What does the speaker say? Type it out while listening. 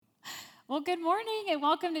Well, good morning and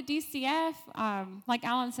welcome to DCF. Like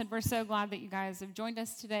Alan said, we're so glad that you guys have joined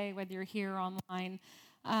us today, whether you're here or online.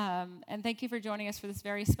 And thank you for joining us for this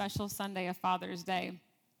very special Sunday of Father's Day.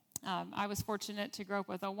 I was fortunate to grow up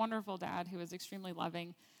with a wonderful dad who was extremely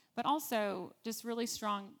loving, but also just really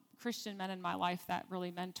strong Christian men in my life that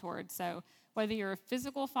really mentored. So whether you're a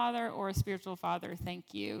physical father or a spiritual father,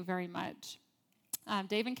 thank you very much.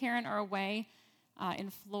 Dave and Karen are away in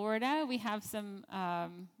Florida. We have some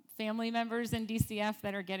family members in DCF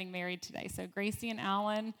that are getting married today. So Gracie and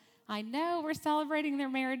Alan, I know we're celebrating their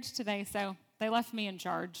marriage today, so they left me in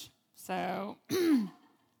charge. So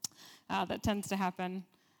that tends to happen.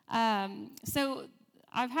 So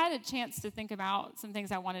I've had a chance to think about some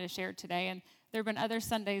things I wanted to share today, and there have been other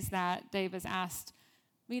Sundays that Dave has asked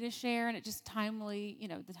me to share, and it just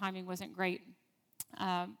the timing wasn't great.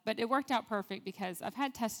 But it worked out perfect because I've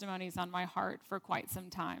had testimonies on my heart for quite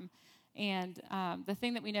some time. And the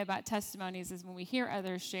thing that we know about testimonies is when we hear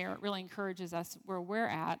others share, it really encourages us where we're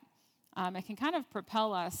at. It can kind of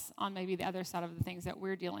propel us on maybe the other side of the things that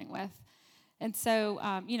we're dealing with. And so,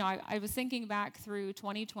 I was thinking back through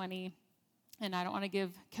 2020, and I don't want to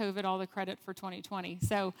give COVID all the credit for 2020.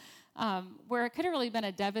 So where it could have really been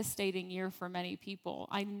a devastating year for many people,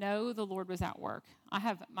 I know the Lord was at work. I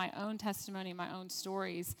have my own testimony, my own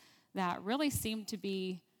stories that really seemed to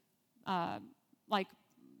be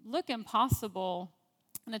look impossible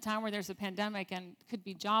in a time where there's a pandemic and could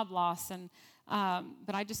be job loss. And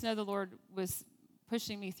but I just know the Lord was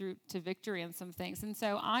pushing me through to victory in some things. And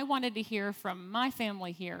so I wanted to hear from my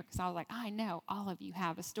family here because I was like, I know all of you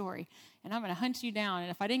have a story, and I'm going to hunt you down. And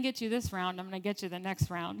if I didn't get you this round, I'm going to get you the next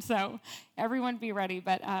round. So everyone be ready.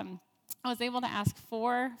 But I was able to ask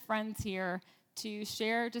 4 friends here to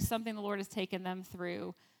share just something the Lord has taken them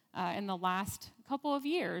through in the last couple of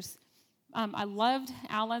years. I loved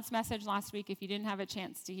Alan's message last week. If you didn't have a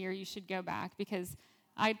chance to hear, you should go back because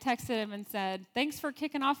I texted him and said, thanks for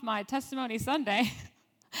kicking off my Testimony Sunday.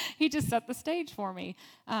 He just set the stage for me.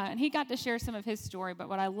 And he got to share some of his story. But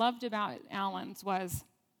what I loved about Alan's was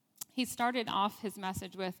he started off his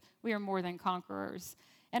message with, we are more than conquerors.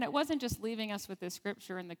 And it wasn't just leaving us with the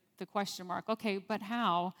scripture and the question mark, okay, but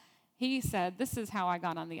how? He said, this is how I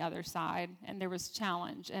got on the other side, and there was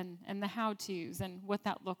challenge and the how-tos and what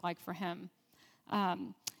that looked like for him.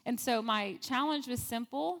 And so my challenge was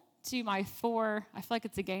simple to my 4, I feel like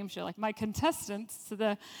it's a game show, like my contestants.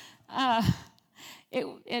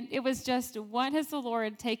 It was just, what has the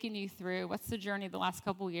Lord taken you through? What's the journey the last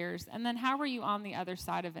couple of years? And then how are you on the other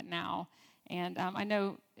side of it now? And I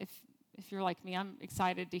know if you're like me, I'm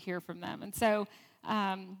excited to hear from them. And so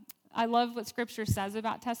I love what Scripture says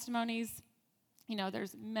about testimonies. You know,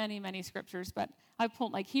 there's many, many scriptures, but I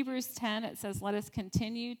pulled like Hebrews 10. It says, let us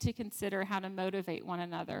continue to consider how to motivate one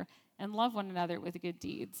another and love one another with good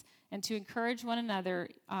deeds and to encourage one another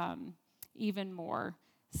even more.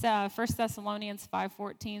 So 1 Thessalonians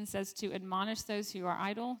 5:14 says to admonish those who are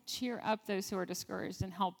idle, cheer up those who are discouraged,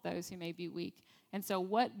 and help those who may be weak. And so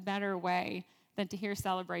what better way than to hear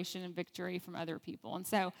celebration and victory from other people? And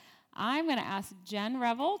so I'm going to ask Jen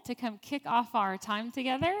Revel to come kick off our time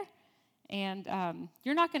together. And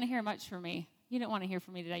you're not going to hear much from me. You don't want to hear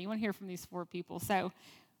from me today. You want to hear from these 4 people. So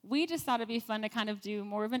we just thought it'd be fun to kind of do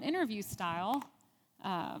more of an interview style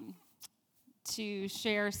to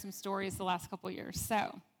share some stories the last couple of years.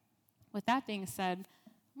 So with that being said,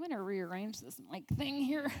 I'm going to rearrange this mic thing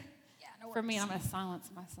here. Yeah, no worries. For me, I'm going to silence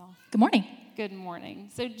myself. Good morning. Good morning.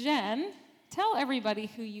 So Jen, tell everybody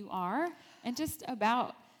who you are and just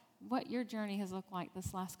about what your journey has looked like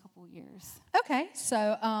this last couple of years. Okay,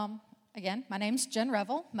 so again, my name's Jen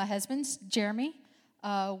Revel. My husband's Jeremy.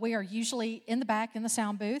 We are usually in the back in the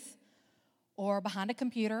sound booth or behind a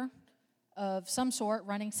computer of some sort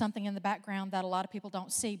running something in the background that a lot of people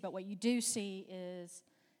don't see, but what you do see is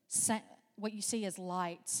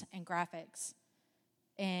lights and graphics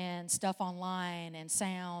and stuff online and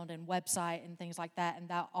sound and website and things like that, and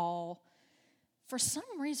that all, for some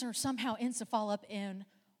reason or somehow, ends to fall up in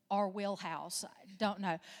our wheelhouse. I don't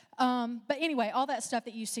know. But anyway, all that stuff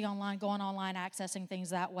that you see online, going online, accessing things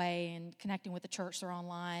that way, and connecting with the church through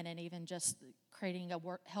online, and even just creating a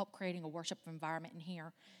worship environment in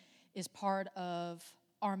here is part of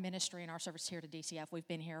our ministry and our service here to DCF. We've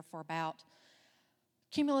been here for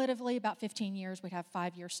cumulatively about 15 years. We'd have a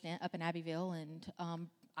 5-year stint up in Abbeville, and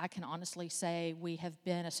I can honestly say we have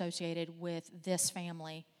been associated with this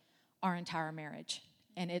family our entire marriage,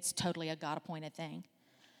 and it's totally a God-appointed thing.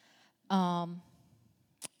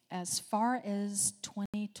 As far as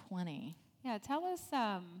 2020. Yeah, tell us,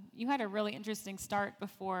 you had a really interesting start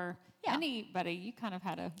before anybody. You kind of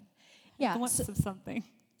had a glimpse of something.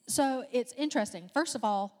 So it's interesting. First of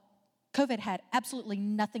all, COVID had absolutely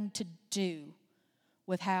nothing to do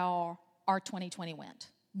with how our 2020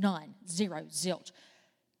 went. None, zero, zilch.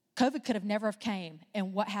 COVID could have never have came,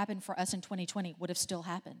 and what happened for us in 2020 would have still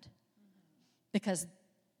happened. Because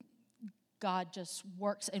God just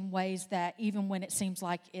works in ways that even when it seems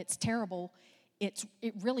like it's terrible, it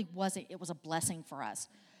really wasn't. It was a blessing for us.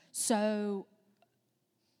 So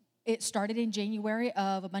it started in January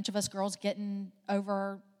of a bunch of us girls getting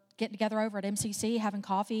together over at MCC, having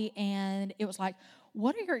coffee, and it was like,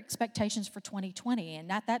 what are your expectations for 2020?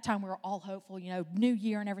 And at that time, we were all hopeful, new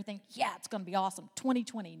year and everything. Yeah, it's going to be awesome.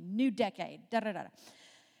 2020, new decade, da-da-da-da.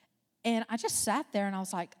 And I just sat there and I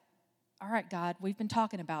was like, all right, God, we've been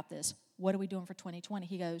talking about this. What are we doing for 2020?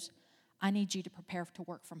 He goes, I need you to prepare to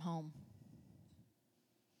work from home.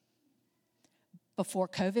 Before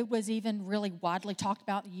COVID was even really widely talked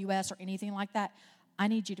about in the U.S. or anything like that, I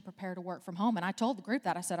need you to prepare to work from home. And I told the group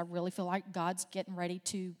that. I said, I really feel like God's getting ready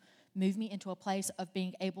to move me into a place of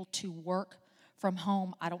being able to work from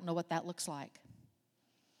home. I don't know what that looks like.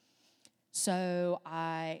 So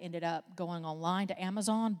I ended up going online to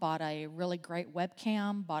Amazon, bought a really great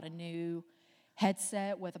webcam, bought a new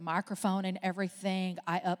headset with a microphone and everything.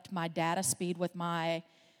 I upped my data speed with my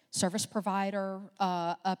service provider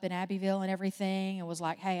up in Abbeville and everything, and was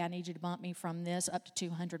like, hey, I need you to bump me from this up to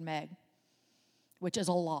 200 meg, which is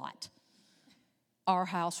a lot. Our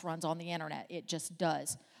house runs on the internet. It just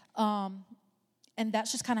does. And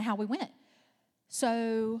that's just kind of how we went.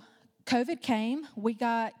 So COVID came. We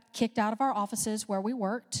got kicked out of our offices where we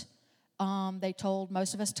worked. They told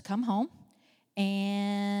most of us to come home.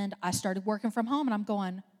 And I started working from home. And I'm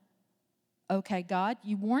going, okay, God,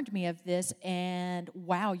 you warned me of this. And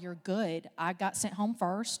wow, you're good. I got sent home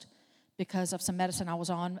first because of some medicine I was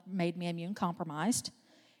on, made me immune compromised.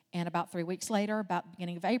 And about 3 weeks later, about the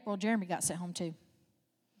beginning of April, Jeremy got sent home too.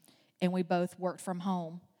 And we both worked from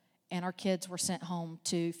home. And our kids were sent home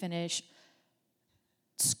to finish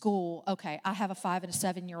school. Okay, I have a 5 and a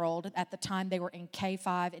 7-year-old. At the time, they were in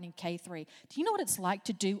K5 and in K3. Do you know what it's like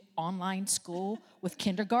to do online school with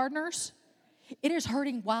kindergartners? It is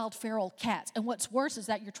herding wild feral cats. And what's worse is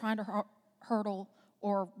that you're trying to hurdle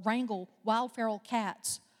or wrangle wild feral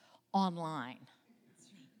cats online.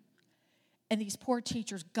 And these poor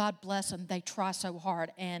teachers, God bless them, they try so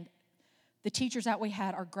hard. And the teachers that we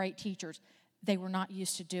had are great teachers. They were not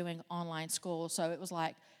used to doing online school. So it was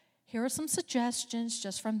like, here are some suggestions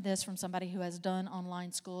just from somebody who has done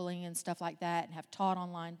online schooling and stuff like that and have taught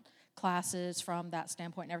online classes from that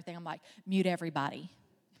standpoint and everything. I'm like, mute everybody.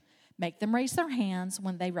 Make them raise their hands.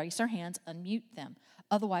 When they raise their hands, unmute them.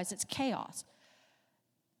 Otherwise, it's chaos.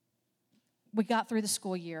 We got through the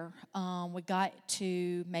school year. We got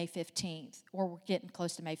to May 15th, or we're getting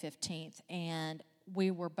close to May 15th, and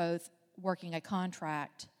we were both working a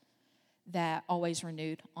contract that always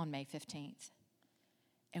renewed on May 15th.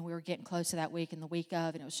 And we were getting close to that week and the week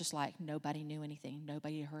of, and it was just like nobody knew anything.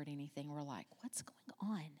 Nobody heard anything. We're like, what's going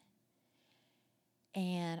on?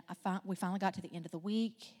 And we finally got to the end of the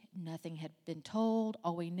week. Nothing had been told.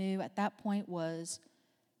 All we knew at that point was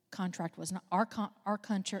our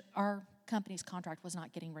company's contract was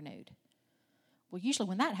not getting renewed. Well, usually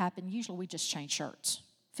when that happened, we just change shirts,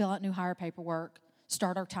 fill out new hire paperwork,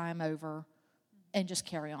 start our time over, and just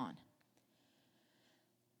carry on.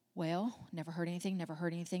 Well, never heard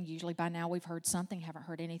anything. Usually by now we've heard something, haven't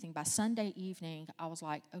heard anything. By Sunday evening, I was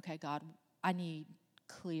like, okay, God, I need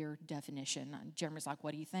clear definition. And Jeremy's like,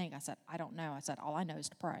 what do you think? I said, I don't know. I said, all I know is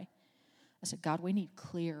to pray. I said, God, we need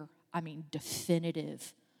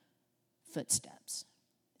definitive footsteps.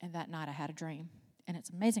 And that night I had a dream. And it's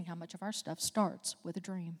amazing how much of our stuff starts with a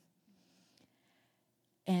dream.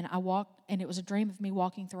 And it was a dream of me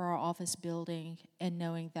walking through our office building and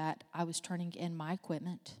knowing that I was turning in my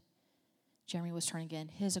equipment. Jeremy was turning in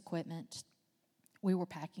his equipment. We were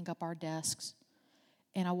packing up our desks.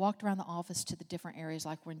 And I walked around the office to the different areas,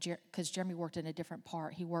 like because Jeremy worked in a different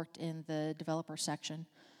part. He worked in the developer section.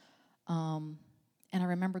 And I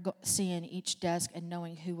remember seeing each desk and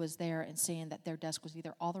knowing who was there and seeing that their desk was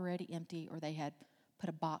either already empty or they had put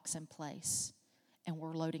a box in place and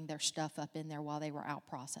were loading their stuff up in there while they were out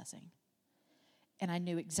processing. And I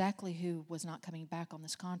knew exactly who was not coming back on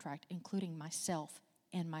this contract, including myself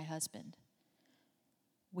and my husband.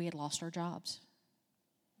 We had lost our jobs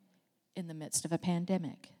in the midst of a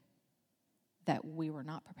pandemic that we were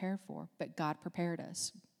not prepared for, but God prepared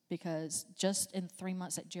us. Because just in 3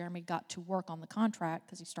 months that Jeremy got to work on the contract,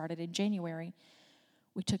 because he started in January,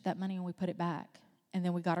 we took that money and we put it back. And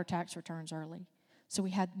then we got our tax returns early. So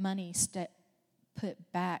we had money put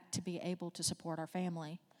back to be able to support our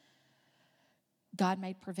family. God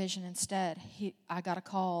made provision instead. I got a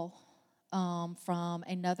call from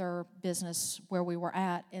another business where we were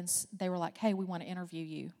at, and they were like, hey, we want to interview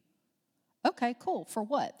you. Okay, cool. For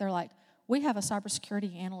what? They're like, we have a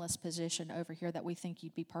cybersecurity analyst position over here that we think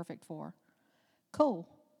you'd be perfect for. Cool.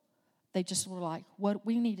 They just were like, what?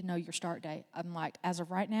 We need to know your start date. I'm like, as of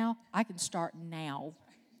right now, I can start now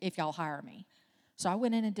if y'all hire me. So I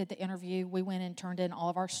went in and did the interview. We went and turned in all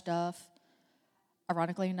of our stuff.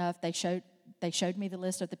 Ironically enough, they showed me the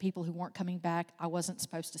list of the people who weren't coming back. I wasn't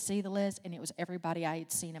supposed to see the list, and it was everybody I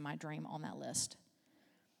had seen in my dream on that list.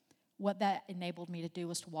 What that enabled me to do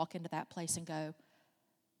was to walk into that place and go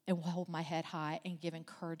and hold my head high and give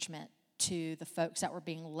encouragement to the folks that were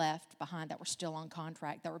being left behind, that were still on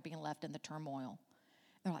contract, that were being left in the turmoil.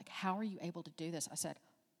 They're like, how are you able to do this? I said,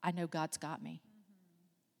 I know God's got me.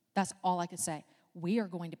 That's all I could say. We are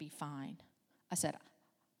going to be fine. I said,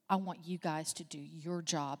 I want you guys to do your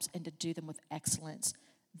jobs and to do them with excellence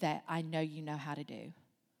that I know you know how to do,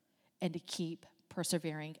 and to keep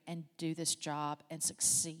persevering and do this job and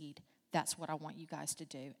succeed. That's what I want you guys to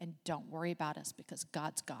do. And don't worry about us, because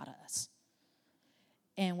God's got us.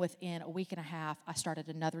 And within a week and a half, I started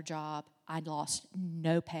another job. I lost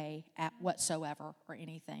no pay whatsoever or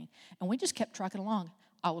anything. And we just kept trucking along.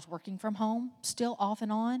 I was working from home, still off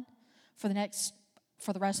and on, for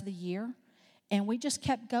the rest of the year. And we just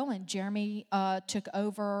kept going. Jeremy took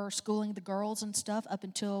over schooling the girls and stuff up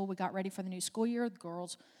until we got ready for the new school year. The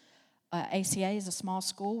girls, ACA is a small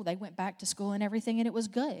school. They went back to school and everything, and it was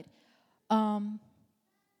good.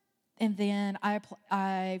 And then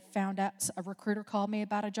I found out, a recruiter called me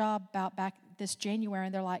about a job about back this January,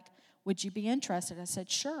 and they're like, would you be interested? I said,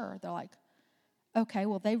 sure. They're like, okay,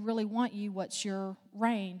 well, they really want you. What's your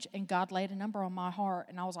range? And God laid a number on my heart,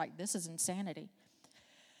 and I was like, this is insanity.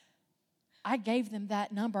 I gave them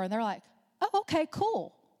that number, and they're like, oh, okay,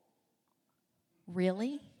 cool.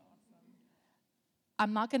 Really?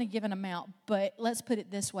 I'm not going to give an amount, but let's put it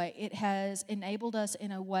this way. It has enabled us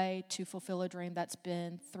in a way to fulfill a dream that's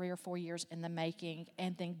been 3 or 4 years in the making,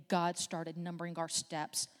 and then God started numbering our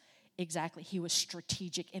steps exactly. He was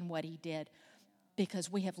strategic in what he did,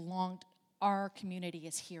 because we have longed. Our community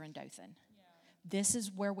is here in Dothan. This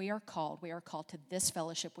is where we are called. We are called to this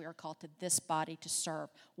fellowship. We are called to this body to serve,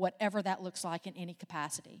 whatever that looks like in any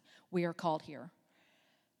capacity. We are called here.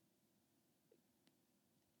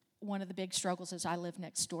 One of the big struggles is I lived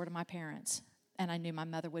next door to my parents, and I knew my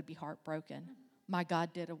mother would be heartbroken. My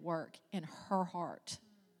God did a work in her heart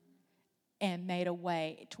and made a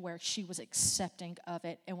way to where she was accepting of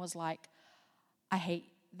it and was like, I hate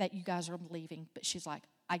that you guys are leaving, but she's like,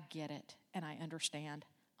 I get it and I understand.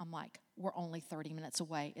 I'm like, we're only 30 minutes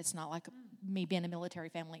away. It's not like me being a military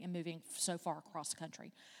family and moving so far across the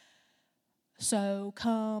country. So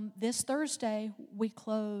come this Thursday, we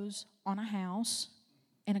close on a house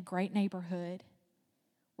in a great neighborhood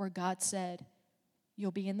where God said,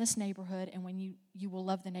 you'll be in this neighborhood, and when you will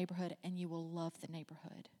love the neighborhood, and you will love the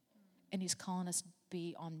neighborhood. And he's calling us to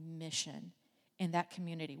be on mission in that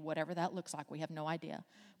community, whatever that looks like. We have no idea.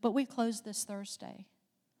 But we close this Thursday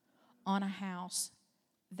on a house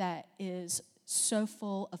that is so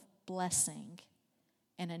full of blessing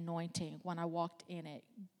and anointing. When I walked in it,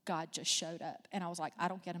 God just showed up. And I was like, I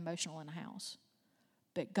don't get emotional in a house.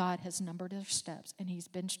 But God has numbered our steps, and he's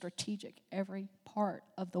been strategic every part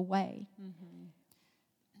of the way. Mm-hmm.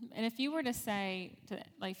 And if you were to say,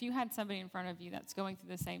 if you had somebody in front of you that's going through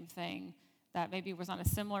the same thing, that maybe was on a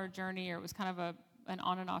similar journey, or it was kind of an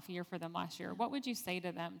on and off year for them last year, what would you say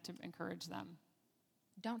to them to encourage them?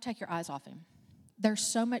 Don't take your eyes off him. There's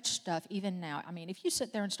so much stuff even now. I mean, if you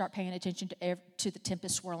sit there and start paying attention to the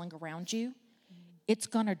tempest swirling around you, it's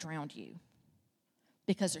going to drown you,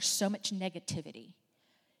 because there's so much negativity.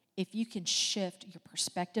 If you can shift your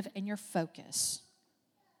perspective and your focus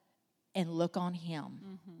and look on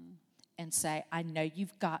him and say, I know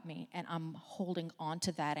you've got me, and I'm holding on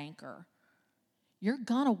to that anchor, you're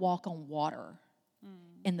going to walk on water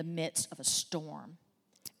in the midst of a storm,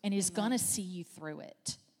 and he's going to see you through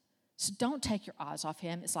it. So don't take your eyes off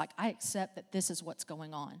him. It's like, I accept that this is what's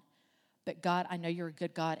going on. But God, I know you're a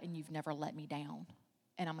good God, and you've never let me down,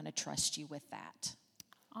 and I'm going to trust you with that.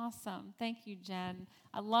 Awesome. Thank you, Jen.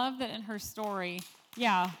 I love that in her story.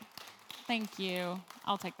 Yeah, thank you.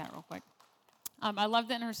 I'll take that real quick. I love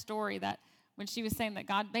that in her story that when she was saying that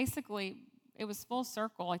God basically, it was full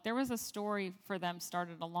circle. Like, there was a story for them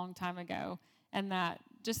started a long time ago, and that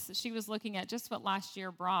just she was looking at just what last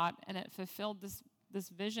year brought, and it fulfilled this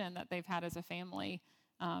vision that they've had as a family.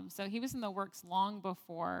 So he was in the works long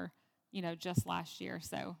before, just last year.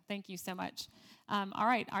 So thank you so much. All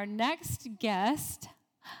right, our next guest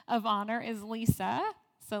of honor is Lisa.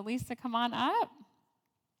 So Lisa, come on up.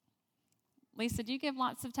 Lisa, do you give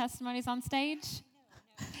lots of testimonies on stage?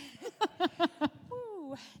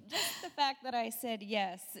 Ooh, just the fact that I said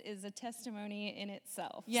yes is a testimony in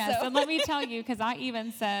itself. Yes, So. and let me tell you, because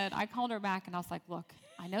I called her back and I was like, look,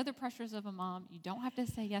 I know the pressures of a mom. You don't have to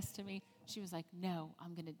say yes to me. She was like, no,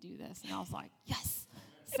 I'm going to do this. And I was like, yes.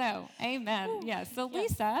 So, amen. Yes. So,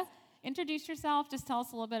 Lisa, introduce yourself. Just tell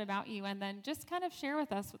us a little bit about you, and then just kind of share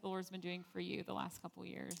with us what the Lord's been doing for you the last couple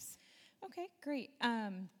years. Okay, great.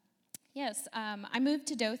 Yes, I moved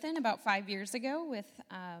to Dothan about 5 years ago with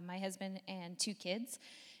my husband and 2 kids.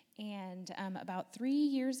 And about 3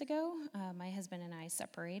 years ago, my husband and I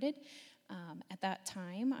separated. At that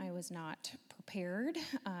time, I was not prepared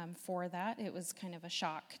for that. It was kind of a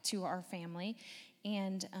shock to our family.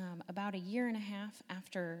 And about a year and a half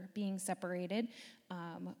after being separated,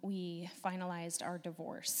 we finalized our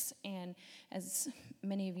divorce. And as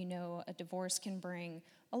many of you know, a divorce can bring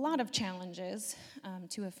a lot of challenges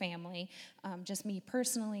to a family, just me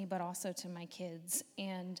personally, but also to my kids.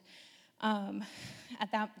 And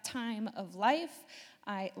at that time of life,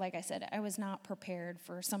 like I said, I was not prepared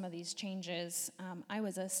for some of these changes. I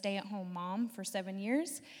was a stay-at-home mom for 7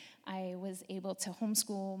 years. I was able to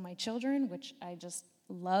homeschool my children, which I just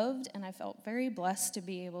loved, and I felt very blessed to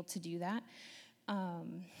be able to do that.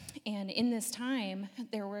 And in this time,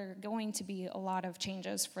 there were going to be a lot of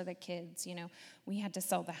changes for the kids. You know, we had to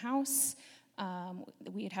sell the house.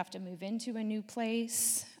 We'd have to move into a new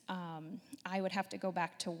place. I would have to go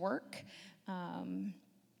back to work.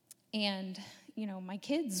 And, you know, my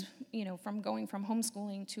kids, you know, from going from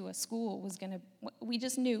homeschooling to a school we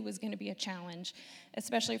just knew was going to be a challenge,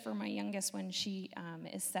 especially for my youngest when she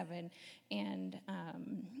is 7. And,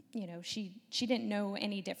 you know, she didn't know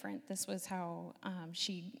any different. This was how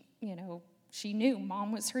she knew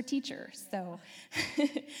Mom was her teacher.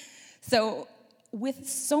 So with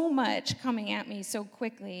so much coming at me so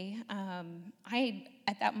quickly, I,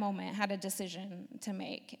 at that moment, had a decision to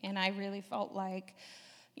make. And I really felt like,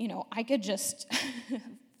 you know, I could just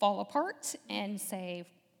fall apart and say,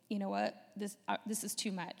 you know what, this is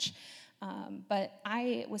too much. But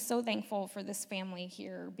I was so thankful for this family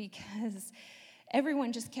here because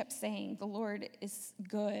everyone just kept saying the Lord is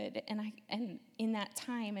good. And in that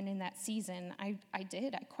time and in that season, I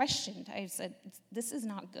questioned. I said, this is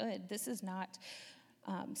not good. This is not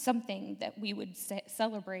something that we would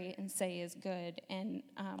celebrate and say is good. And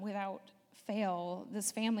without fail,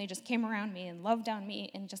 this family just came around me and loved on me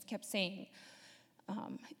and just kept saying,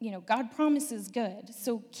 you know, God promises good.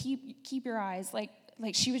 So keep your eyes, like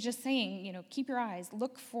she was just saying, you know, keep your eyes,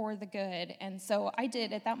 look for the good. And so I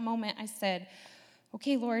did. At that moment, I said,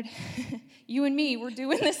 okay, Lord, you and me, we're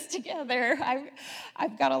doing this together.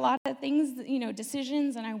 I've got a lot of things, you know,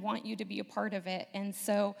 decisions, and I want you to be a part of it. And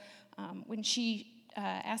so when she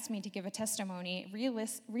asked me to give a testimony,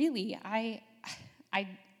 really, I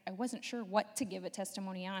wasn't sure what to give a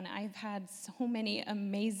testimony on. I've had so many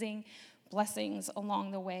amazing blessings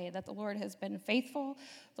along the way that the Lord has been faithful.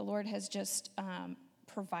 The Lord has just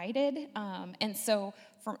provided. And so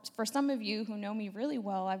for some of you who know me really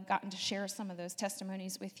well, I've gotten to share some of those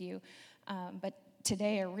testimonies with you. But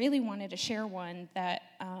today I really wanted to share one that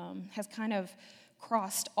has kind of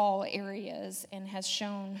crossed all areas and has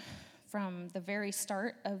shown from the very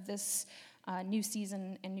start of this new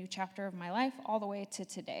season and new chapter of my life all the way to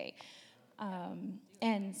today.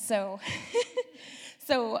 And so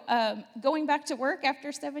going back to work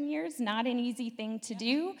after 7 years, not an easy thing to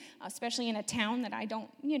do, especially in a town that I don't,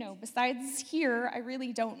 you know, besides here, I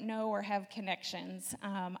really don't know or have connections.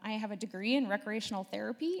 I have a degree in recreational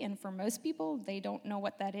therapy, and for most people, they don't know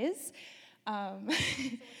what that is.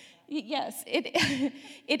 Yes,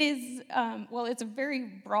 it is, well, it's a very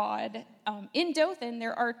broad. In Dothan,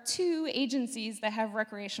 there are 2 agencies that have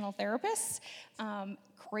recreational therapists.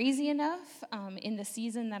 Crazy enough, in the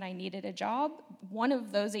season that I needed a job, one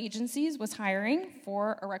of those agencies was hiring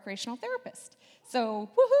for a recreational therapist. So,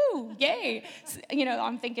 woohoo, yay. You know,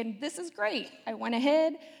 I'm thinking, this is great. I went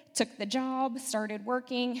ahead, took the job, started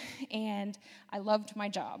working, and I loved my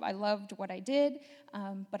job. I loved what I did,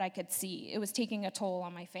 but I could see it was taking a toll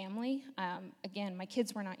on my family. Again, my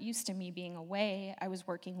kids were not used to me being away. I was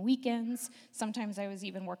working weekends. Sometimes I was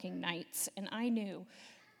even working nights, and I knew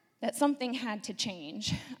that something had to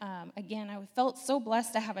change. Again, I felt so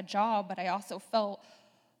blessed to have a job, but I also felt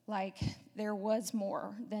like there was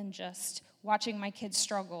more than just watching my kids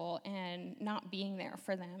struggle and not being there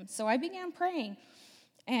for them. So I began praying.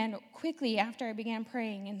 And quickly after I began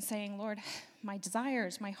praying and saying, Lord, my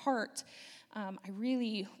desires, my heart, I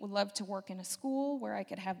really would love to work in a school where I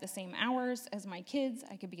could have the same hours as my kids.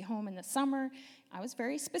 I could be home in the summer. I was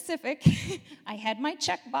very specific. I had my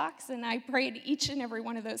checkbox, and I prayed each and every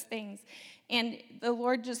one of those things. And the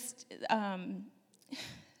Lord just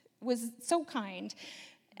was so kind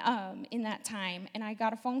in that time. And I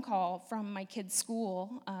got a phone call from my kids'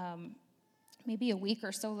 school maybe a week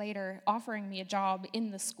or so later, offering me a job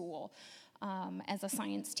in the school as a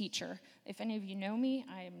science teacher. If any of you know me,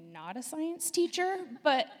 I am not a science teacher,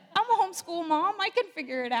 but I'm a homeschool mom. I can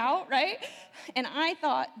figure it out, right? And I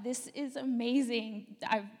thought, this is amazing.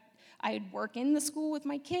 I'd work in the school with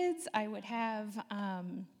my kids. I would have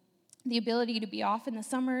the ability to be off in the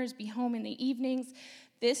summers, be home in the evenings.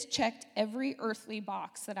 This checked every earthly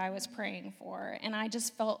box that I was praying for, and I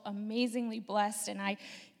just felt amazingly blessed, and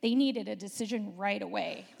they needed a decision right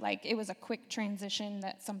away. Like, it was a quick transition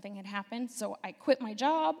that something had happened, so I quit my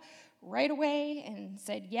job right away and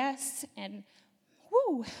said yes, and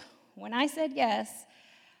when I said yes,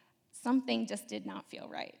 something just did not feel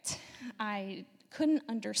right. I couldn't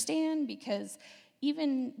understand, because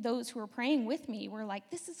even those who were praying with me were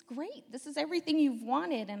like, this is great. This is everything you've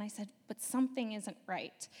wanted. And I said, but something isn't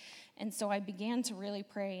right. And so I began to really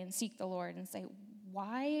pray and seek the Lord and say,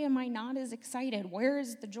 why am I not as excited? Where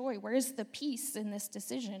is the joy? Where is the peace in this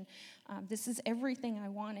decision? This is everything I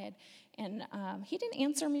wanted. And he didn't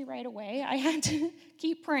answer me right away. I had to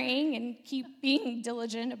keep praying and keep being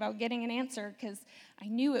diligent about getting an answer, because I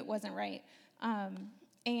knew it wasn't right.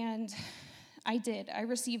 And I did. I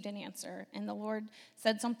received an answer, and the Lord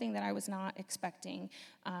said something that I was not expecting.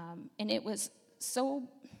 And it was so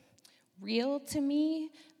real to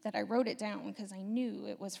me that I wrote it down, because I knew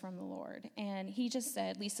it was from the Lord. And he just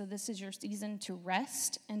said, Lisa, this is your season to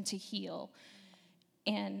rest and to heal.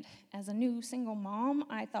 And as a new single mom,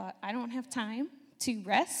 I thought, I don't have time to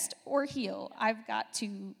rest or heal. I've got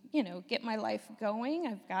to, get my life going.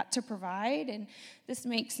 I've got to provide, and this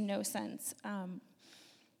makes no sense.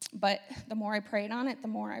 But the more I prayed on it, the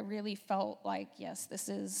more I really felt like, yes, this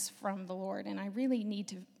is from the Lord, and I really need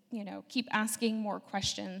to, keep asking more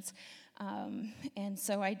questions. And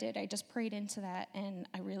so I did. I just prayed into that, and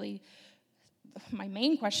my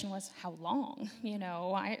main question was, how long?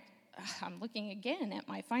 I'm looking again at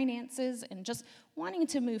my finances and just wanting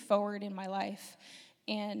to move forward in my life.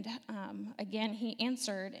 And again, he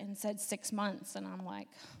answered and said 6 months, and I'm like,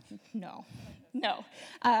 no.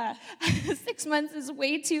 6 months is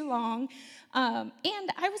way too long.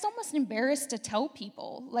 And I was almost embarrassed to tell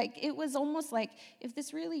people. Like, it was almost like, if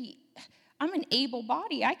this really, I'm an able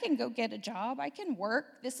body. I can go get a job. I can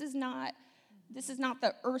work. This is not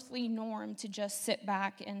the earthly norm to just sit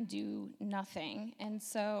back and do nothing. And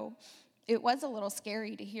so it was a little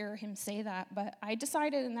scary to hear him say that, but I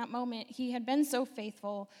decided in that moment, he had been so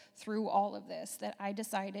faithful through all of this, that I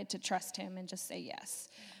decided to trust him and just say yes.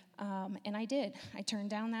 And I did. I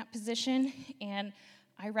turned down that position, and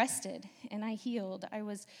I rested, and I healed. I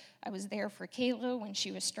was there for Kayla when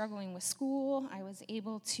she was struggling with school. I was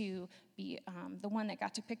able to be the one that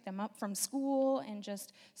got to pick them up from school and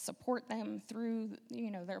just support them through,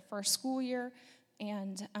 their first school year.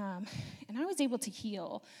 And I was able to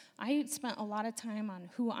heal. I spent a lot of time on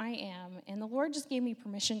who I am, and the Lord just gave me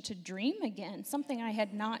permission to dream again, something I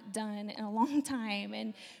had not done in a long time,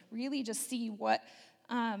 and really just see what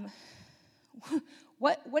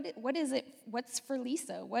is it? What's for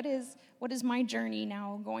Lisa? What is my journey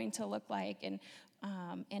now going to look like? And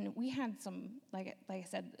we had some, like I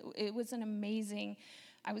said, it was an amazing.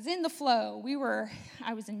 I was in the flow.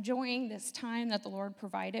 I was enjoying this time that the Lord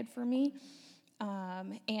provided for me.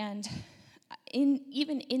 And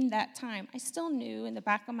even in that time, I still knew in the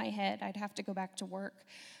back of my head I'd have to go back to work,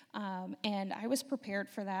 and I was prepared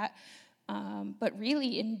for that, but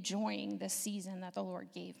really enjoying the season that the Lord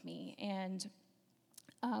gave me. And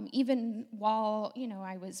even while,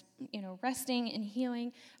 I was, resting and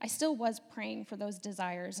healing, I still was praying for those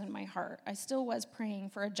desires in my heart. I still was praying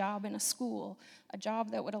for a job in a school, a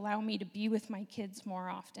job that would allow me to be with my kids more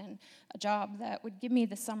often, a job that would give me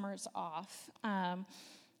the summers off.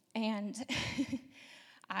 And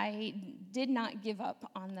I did not give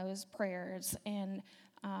up on those prayers. And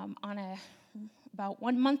about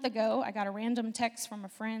 1 month ago, I got a random text from a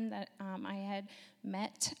friend that I had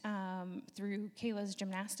met through Kayla's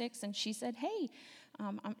gymnastics, and she said, hey,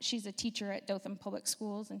 she's a teacher at Dothan Public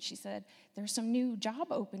Schools, and she said, there's some new job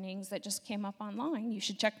openings that just came up online. You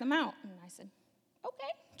should check them out. And I said,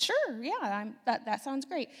 okay, sure, yeah, that sounds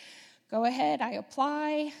great. Go ahead, I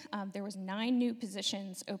apply. There was 9 new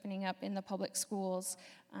positions opening up in the public schools.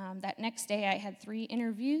 That next day, I had 3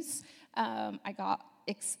 interviews. I got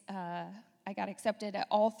accepted at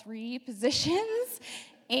all 3 positions,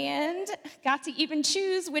 and got to even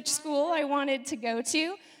choose which school I wanted to go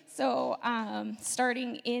to. So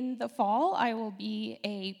starting in the fall, I will be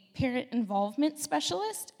a parent involvement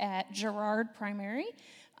specialist at Girard Primary.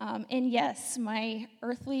 And yes, my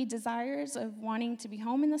earthly desires of wanting to be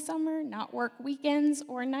home in the summer, not work weekends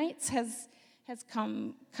or nights, has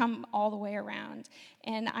come all the way around.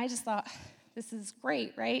 And I just thought, this is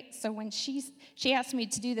great, right? So when she asked me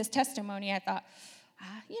to do this testimony, I thought,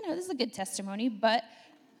 this is a good testimony. But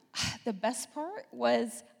the best part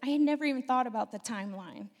was I had never even thought about the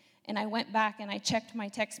timeline. And I went back and I checked my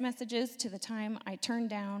text messages to the time I turned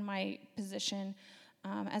down my position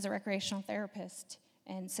as a recreational therapist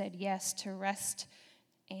and said yes to rest.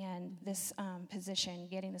 And this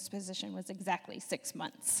getting this position was exactly 6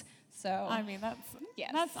 months. So I mean,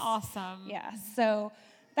 that's awesome. Yeah. So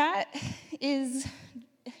that is,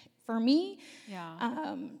 for me,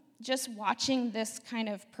 just watching this kind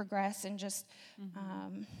of progress and just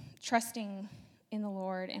trusting in the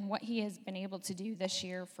Lord and what He has been able to do this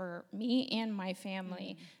year for me and my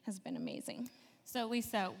family has been amazing. So,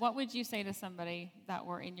 Lisa, what would you say to somebody that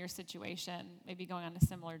were in your situation, maybe going on a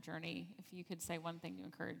similar journey, if you could say one thing to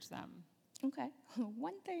encourage them? Okay,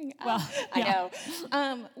 one thing. Well, I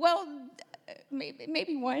know.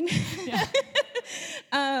 Maybe one. Yeah.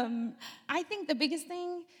 I think the biggest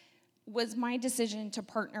thing was my decision to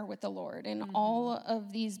partner with the Lord in all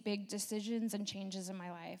of these big decisions and changes in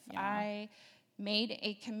my life. Yeah. I made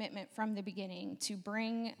a commitment from the beginning to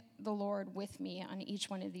bring the Lord with me on each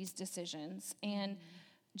one of these decisions. And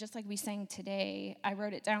just like we sang today, I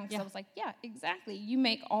wrote it down because I was like, yeah, exactly. You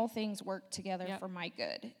make all things work together for my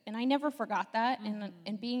good. And I never forgot that.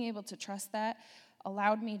 And being able to trust that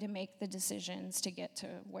allowed me to make the decisions to get to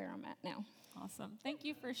where I'm at now. Awesome. Thank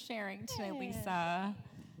you for sharing today, Lisa.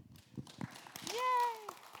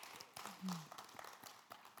 Yay!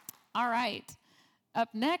 All right. Up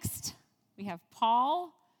next, we have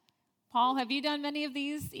Paul. Paul, have you done many of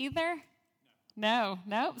these either? No.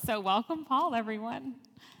 So welcome, Paul, everyone.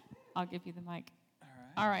 I'll give you the mic.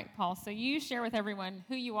 All right, Paul. So you share with everyone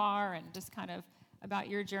who you are and just kind of about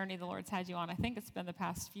your journey the Lord's had you on. I think it's been the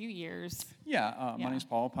past few years. My name's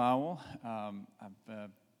Paul Powell. I've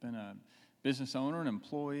been a business owner, an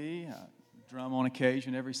employee, drum on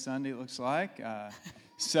occasion every Sunday, it looks like.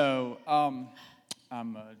 I'm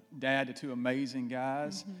a dad to two amazing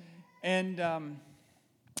guys. And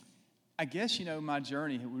I guess, my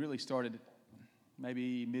journey really started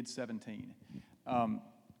maybe mid-17.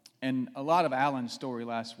 And a lot of Alan's story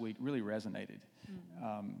last week really resonated.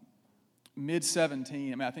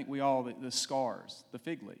 Mid-17, I think we all, the scars, the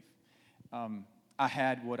fig leaf. I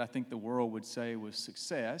had what I think the world would say was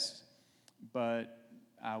success, but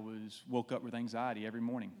I woke up with anxiety every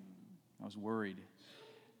morning. I was worried.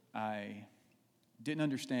 I didn't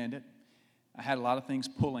understand it. I had a lot of things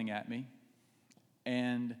pulling at me.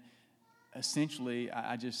 And essentially,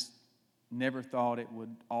 I just never thought it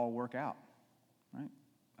would all work out, right?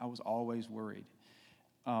 I was always worried.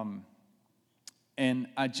 And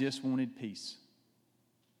I just wanted peace.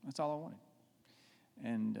 That's all I wanted.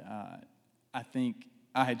 And I think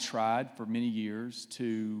I had tried for many years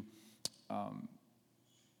to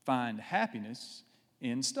find happiness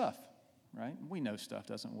in stuff, right? We know stuff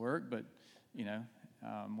doesn't work, but,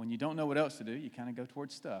 when you don't know what else to do, you kind of go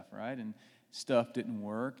towards stuff, right? And stuff didn't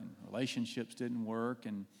work, and relationships didn't work.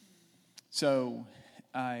 And so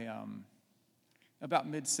about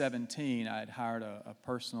mid-17, I had hired a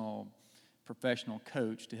personal professional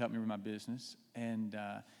coach to help me with my business. And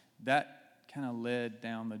that kind of led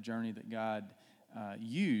down the journey that God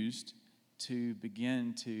used to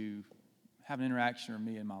begin to have an interaction with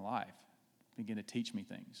me in my life, begin to teach me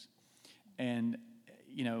things. And,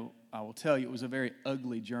 I will tell you, it was a very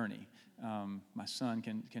ugly journey. My son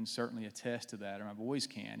can certainly attest to that, or my boys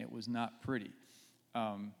can. It was not pretty.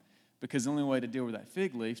 Because the only way to deal with that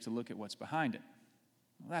fig leaf is to look at what's behind it.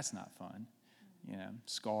 Well, that's not fun.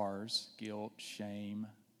 Scars, guilt, shame,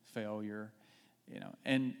 failure,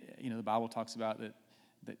 And, the Bible talks about that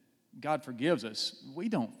God forgives us. We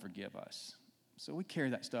don't forgive us. So we carry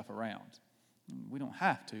that stuff around. We don't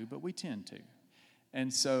have to, but we tend to.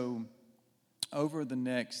 And so over the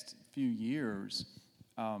next few years,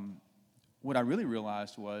 what I really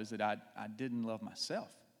realized was that I didn't love myself.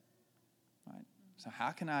 Right? So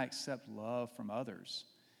how can I accept love from others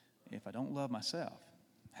if I don't love myself?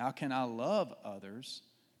 How can I love others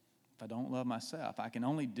if I don't love myself? I can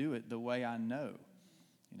only do it the way I know.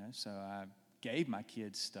 So I gave my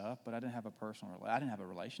kids stuff, but I didn't have a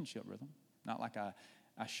relationship with them, not like I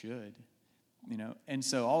should. And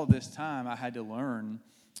so all of this time I had to learn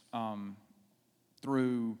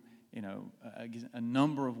through a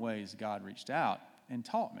number of ways God reached out and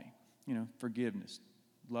taught me, forgiveness,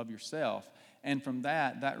 love yourself. And from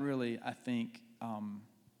that really, I think,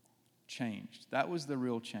 changed. That was the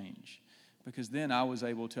real change. Because then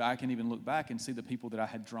I can even look back and see the people that I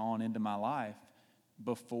had drawn into my life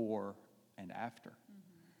before and after.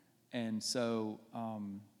 Mm-hmm. And so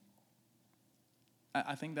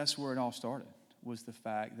I think that's where it all started, was the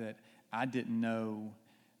fact that I didn't know,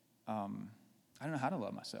 I don't know how to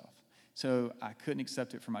love myself. So I couldn't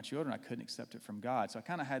accept it from my children. I couldn't accept it from God. So I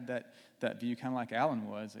kind of had that view, kind of like Alan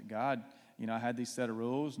was, that God, I had these set of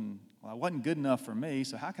rules, and I wasn't good enough for me,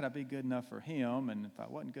 so how could I be good enough for him? And if I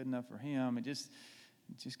wasn't good enough for him, it just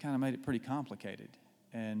kind of made it pretty complicated.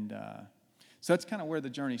 And so that's kind of where the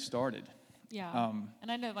journey started. Yeah.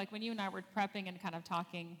 And I know, like, when you and I were prepping and kind of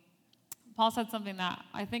talking, Paul said something that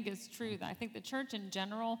I think is true, that I think the church in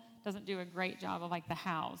general doesn't do a great job of, like, the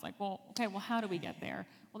hows. Like, well, how do we get there?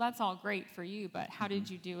 Well, that's all great for you, but how did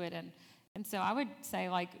you do it? And so I would say,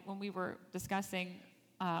 like, when we were discussing,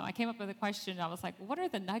 I came up with a question. I was like, what are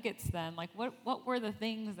the nuggets then? Like, what were the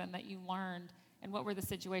things then that you learned, and what were the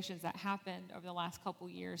situations that happened over the last couple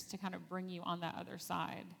years to kind of bring you on that other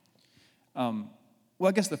side? Well,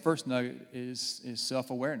 I guess the first nugget is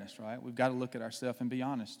self-awareness, right? We've got to look at ourselves and be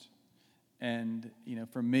honest. And,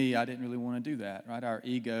 for me, I didn't really want to do that, right? Our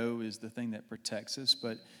ego is the thing that protects us,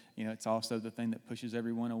 but, it's also the thing that pushes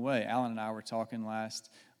everyone away. Alan and I were talking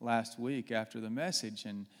last week after the message,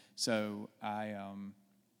 and so I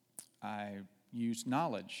used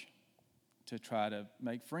knowledge to try to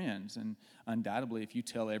make friends. And undoubtedly, if you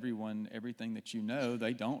tell everyone everything that you know,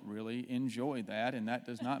 they don't really enjoy that, and that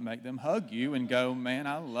does not make them hug you and go, man,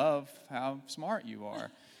 I love how smart you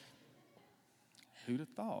are. Who'd have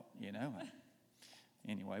thought,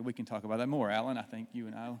 Anyway, we can talk about that more, Alan. I think you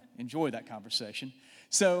and I enjoy that conversation.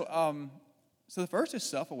 So the first is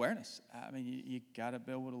self-awareness. I mean, you got to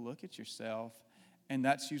be able to look at yourself, and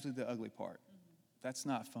that's usually the ugly part. That's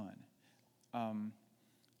not fun.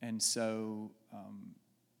 And so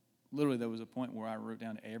literally there was a point where I wrote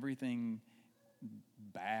down everything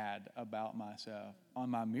bad about myself on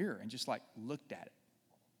my mirror and just, like, looked at it.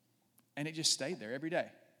 And it just stayed there every day.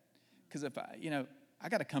 Because if I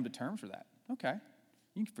got to come to terms with that. Okay,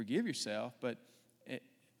 you can forgive yourself, but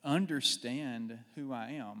understand who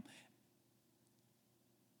I am.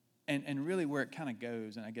 And really where it kind of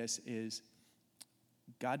goes, and I guess, is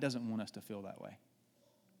God doesn't want us to feel that way.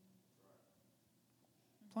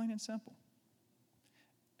 Plain and simple.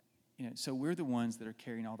 So we're the ones that are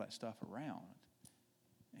carrying all that stuff around.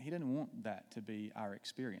 He doesn't want that to be our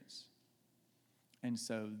experience. And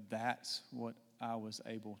so that's what I was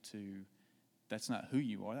able to. That's not who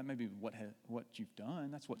you are. That may be what you've done.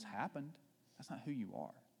 That's what's happened. That's not who you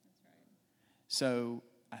are. That's right. So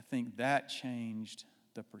I think that changed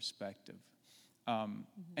the perspective. And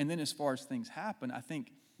then as far as things happen, I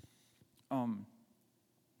think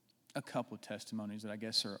a couple of testimonies that I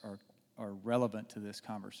guess are relevant to this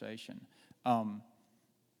conversation. And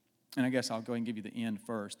I guess I'll go ahead and give you the end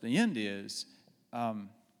first. The end is, and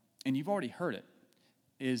you've already heard it,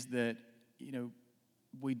 is that,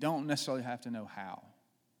 we don't necessarily have to know how,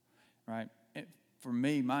 right? For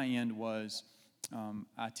me, my end was,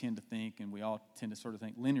 I tend to think, and we all tend to sort of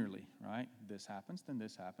think linearly, right? This happens, then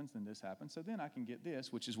this happens, then this happens, so then I can get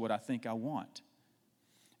this, which is what I think I want.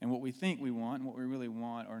 And what we think we want and what we really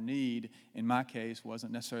want or need, in my case,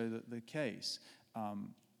 wasn't necessarily the case.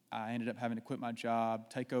 I ended up having to quit my job,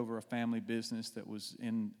 take over a family business that was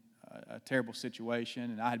in a terrible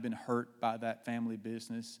situation, and I had been hurt by that family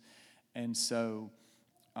business. And so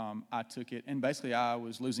I took it, and basically I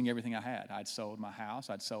was losing everything I had. I'd sold my house.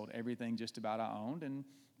 I'd sold everything just about I owned, and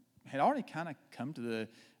had already kind of come to the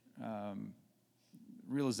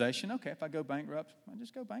realization, okay, if I go bankrupt, I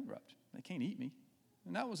just go bankrupt. They can't eat me.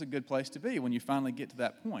 And that was a good place to be when you finally get to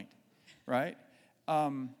that point, right?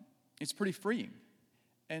 It's pretty freeing.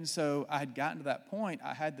 And so I had gotten to that point.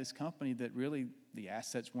 I had this company that really, the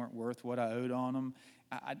assets weren't worth what I owed on them.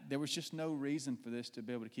 There was just no reason for this to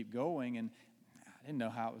be able to keep going, and I didn't know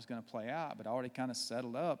how it was going to play out, but I already kind of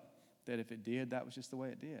settled up that if it did, that was just the way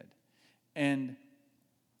it did. And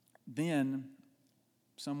then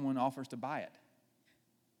someone offers to buy it.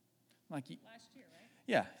 Like Last year, right?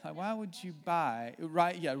 Yeah, like, why would you buy,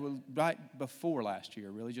 right, yeah, well, right before last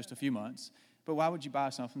year, really, just a few months, but why would you buy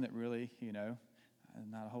something that really,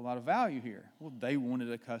 not a whole lot of value here? Well, they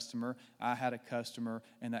wanted a customer, I had a customer,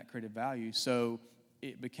 and that created value. So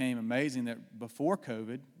it became amazing that before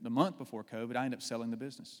COVID, the month before COVID, I ended up selling the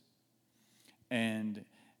business. And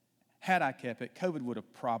had I kept it, COVID would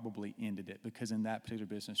have probably ended it, because in that particular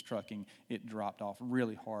business, trucking, it dropped off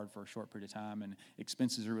really hard for a short period of time, and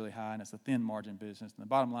expenses are really high, and it's a thin margin business. And the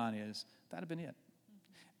bottom line is, that would have been it.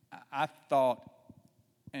 I thought,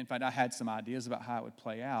 in fact, I had some ideas about how it would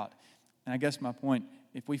play out. And I guess my point,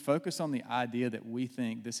 if we focus on the idea that we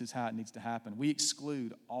think this is how it needs to happen, we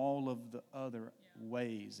exclude all of the other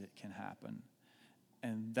ways it can happen.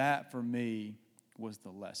 And that, for me, was the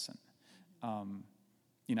lesson.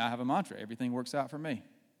 I have a mantra, everything works out for me.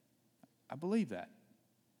 I believe that.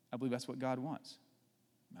 I believe that's what God wants.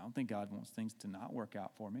 I don't think God wants things to not work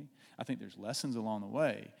out for me. I think there's lessons along the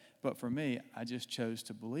way. But for me, I just chose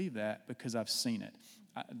to believe that because I've seen it.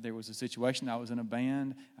 There was a situation, I was in a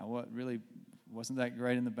band. I really wasn't that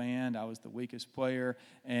great in the band. I was the weakest player.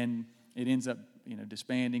 And it ends up,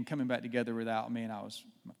 disbanding, coming back together without me. And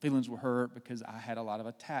my feelings were hurt because I had a lot of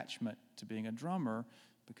attachment to being a drummer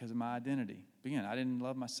because of my identity. Again, I didn't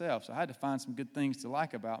love myself, so I had to find some good things to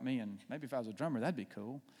like about me. And maybe if I was a drummer, that'd be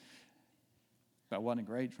cool. But I wasn't a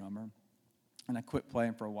great drummer. And I quit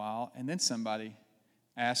playing for a while. And then somebody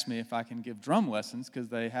asked me if I can give drum lessons because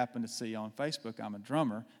they happened to see on Facebook I'm a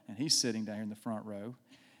drummer, and he's sitting down here in the front row.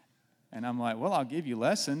 And I'm like, well, I'll give you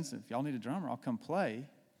lessons. If y'all need a drummer, I'll come play.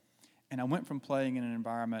 And I went from playing in an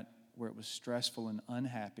environment where it was stressful and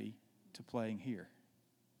unhappy to playing here.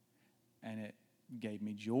 And it gave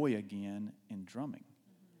me joy again in drumming.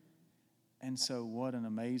 And so what an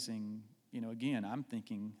amazing, again, I'm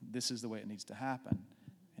thinking this is the way it needs to happen.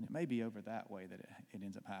 And it may be over that way that it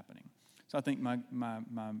ends up happening. So I think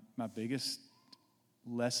my biggest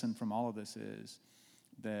lesson from all of this is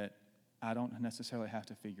that I don't necessarily have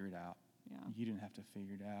to figure it out. Yeah. You didn't have to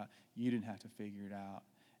figure it out. You didn't have to figure it out.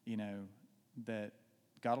 That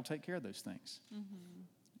God will take care of those things.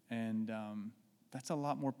 Mm-hmm. And that's a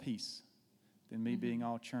lot more peace than me being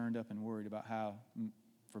all churned up and worried about how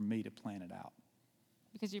for me to plan it out.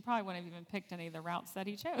 Because you probably wouldn't have even picked any of the routes that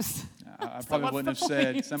he chose. I probably wouldn't have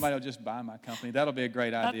said, somebody will just buy my company. That'll be a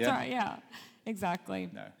great idea. That's right, yeah, exactly.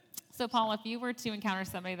 No. So, Paul, if you were to encounter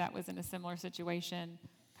somebody that was in a similar situation,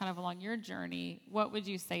 kind of along your journey, what would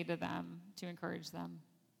you say to them to encourage them?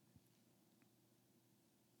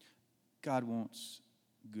 God wants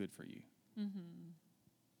good for you. Mm-hmm.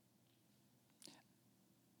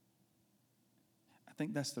 I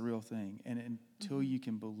think that's the real thing. And until you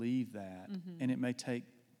can believe that, and it may take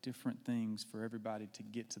different things for everybody to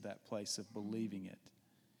get to that place of believing it.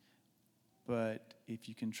 But if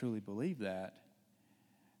you can truly believe that,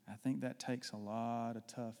 I think that takes a lot of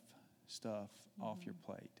tough stuff off your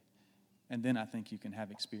plate. And then I think you can have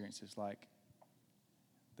experiences like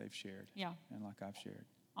they've shared. Yeah. And like I've shared.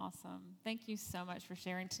 Awesome. Thank you so much for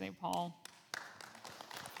sharing today, Paul.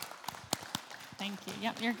 Thank you.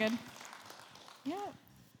 Yep, you're good. Yep.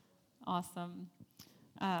 Awesome.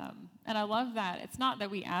 And I love that. It's not that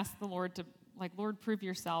we ask the Lord to, Lord, prove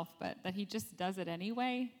yourself, but that he just does it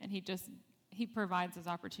anyway, and he provides those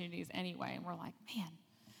opportunities anyway, and we're like, man.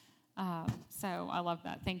 So I love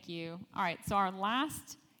that. Thank you. All right, so our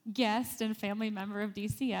last guest and family member of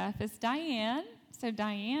DCF is Diane. So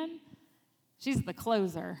Diane, she's the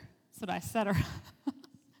closer. So I set her.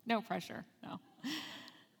 No pressure. No.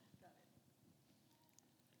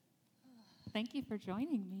 Thank you for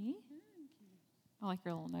joining me. I like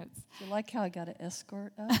your little notes. You like how I got an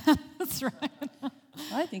escort up? That's right.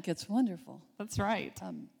 I think it's wonderful. That's right.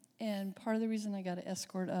 And part of the reason I got an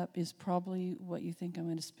escort up is probably what you think I'm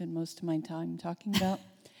going to spend most of my time talking about,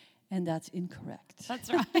 and that's incorrect.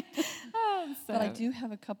 That's right. But I do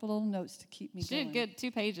have a couple little notes to keep me going. Good,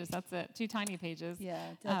 2 pages. That's it. 2 tiny pages. Yeah,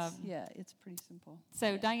 it's pretty simple.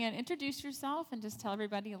 So, Diane, introduce yourself and just tell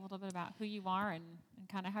everybody a little bit about who you are and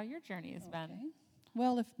kind of how your journey has been.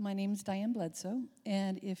 Well, my name's Diane Bledsoe,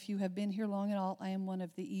 and if you have been here long at all, I am one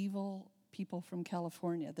of the evil people from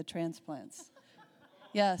California, the transplants.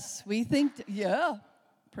 Yes, we think,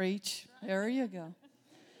 preach. There you go.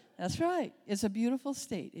 That's right. It's a beautiful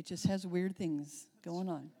state. It just has weird things going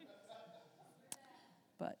on.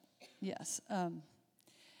 But, yes,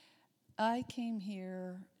 I came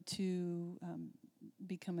here to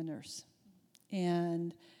become a nurse,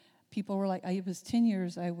 and people were like, it was 10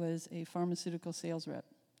 years I was a pharmaceutical sales rep.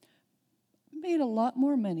 Made a lot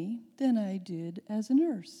more money than I did as a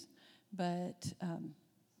nurse. But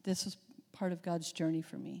this was part of God's journey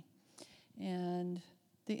for me. And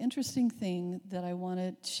the interesting thing that I want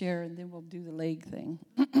to share, and then we'll do the leg thing,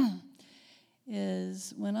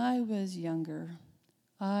 is when I was younger,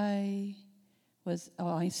 I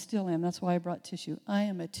still am. That's why I brought tissue. I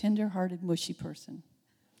am a tender-hearted, mushy person.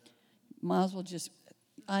 Might as well just...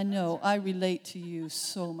 I know, I relate to you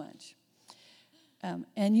so much.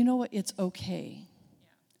 And you know what? It's okay.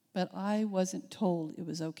 But I wasn't told it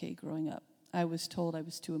was okay growing up. I was told I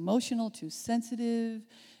was too emotional, too sensitive,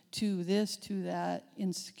 too this, too that,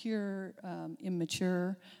 insecure,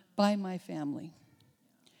 immature by my family.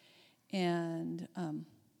 And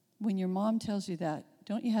when your mom tells you that,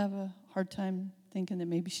 don't you have a hard time thinking that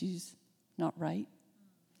maybe she's not right?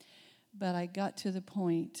 But I got to the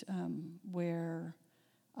point where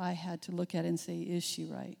I had to look at it and say, is she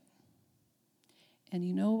right? And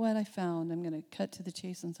you know what I found? I'm going to cut to the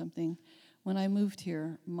chase on something. When I moved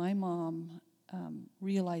here, my mom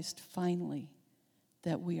realized finally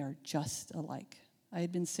that we are just alike. I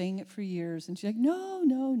had been saying it for years, and she's like,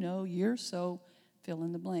 no, you're so fill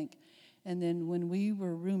in the blank. And then when we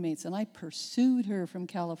were roommates, and I pursued her from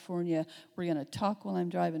California, we're going to talk while I'm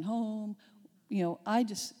driving home.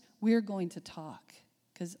 We're going to talk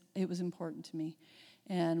because it was important to me.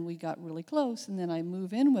 And we got really close, and then I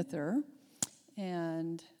moved in with her,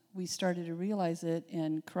 and we started to realize it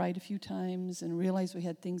and cried a few times and realized we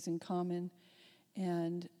had things in common,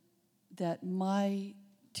 and that my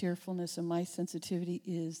tearfulness and my sensitivity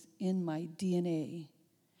is in my DNA,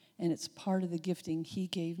 and it's part of the gifting he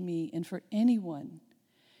gave me. And for anyone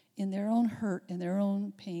in their own hurt and their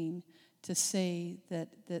own pain to say that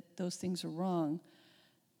those things are wrong,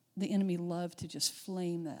 the enemy loved to just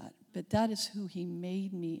flame that. But that is who he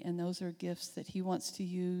made me, and those are gifts that he wants to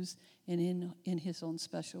use in his own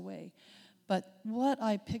special way. But what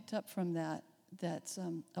I picked up from that's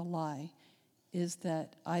a lie, is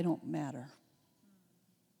that I don't matter.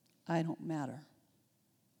 I don't matter.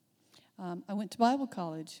 I went to Bible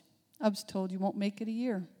college. I was told you won't make it a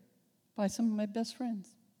year by some of my best friends.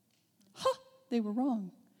 They were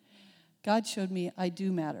wrong. God showed me I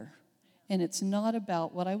do matter. And it's not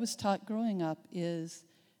about what I was taught growing up is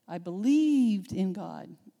I believed in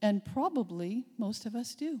God. And probably most of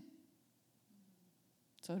us do.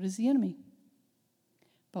 So does the enemy.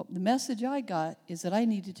 But the message I got is that I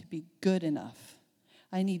needed to be good enough.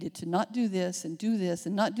 I needed to not do this and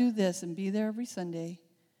not do this and be there every Sunday.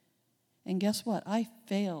 And guess what? I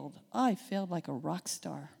failed. I failed like a rock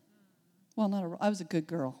star. Well, I was a good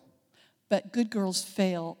girl. But good girls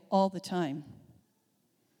fail all the time.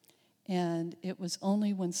 And it was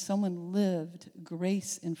only when someone lived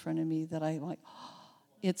grace in front of me that I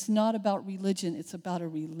it's not about religion, it's about a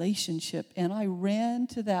relationship. And I ran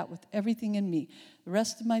to that with everything in me. The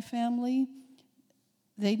rest of my family,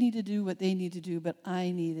 they need to do what they need to do, but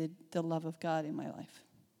I needed the love of God in my life.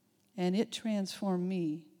 And it transformed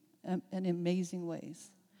me in amazing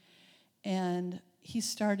ways. And he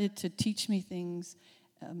started to teach me things,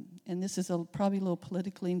 and this is probably a little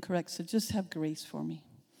politically incorrect, so just have grace for me.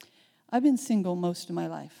 I've been single most of my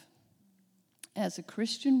life. As a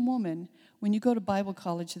Christian woman, when you go to Bible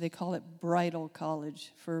college, they call it bridal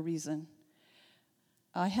college for a reason.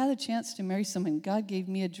 I had a chance to marry someone. God gave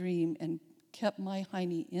me a dream and kept my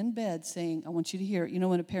hiney in bed saying, I want you to hear it. You know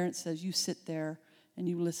when a parent says, you sit there and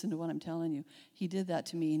you listen to what I'm telling you. He did that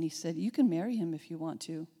to me, and he said, you can marry him if you want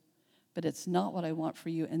to, but it's not what I want for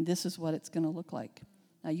you, and this is what it's going to look like.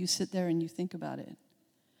 Now you sit there and you think about it.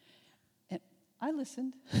 I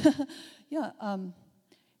listened.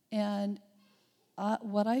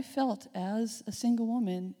 What I felt as a single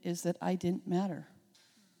woman is that I didn't matter.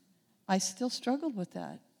 I still struggled with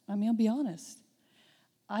that. I mean, I'll be honest.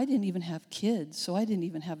 I didn't even have kids, so I didn't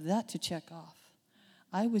even have that to check off.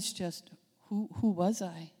 I was just, who was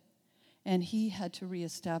I? And he had to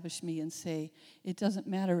reestablish me and say, it doesn't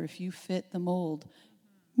matter if you fit the mold.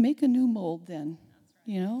 Make a new mold then,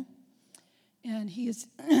 you know? And he has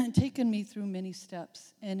taken me through many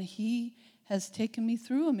steps, and he has taken me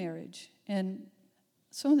through a marriage. And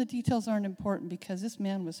some of the details aren't important because this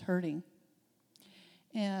man was hurting.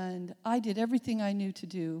 And I did everything I knew to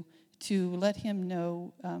do to let him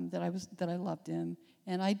know that I loved him.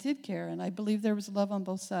 And I did care, and I believe there was love on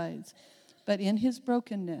both sides. But in his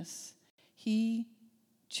brokenness, he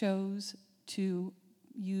chose to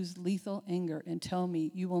use lethal anger and tell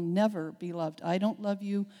me, you will never be loved. I don't love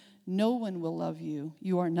you. No one will love you.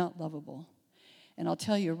 You are not lovable. And I'll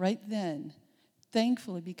tell you right then,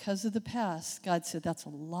 thankfully, because of the past, God said, that's a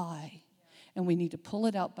lie. And we need to pull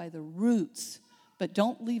it out by the roots. But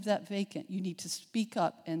don't leave that vacant. You need to speak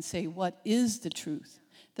up and say, what is the truth?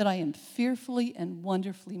 That I am fearfully and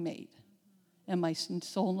wonderfully made. And my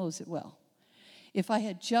soul knows it well. If I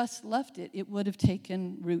had just left it, it would have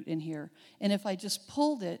taken root in here. And if I just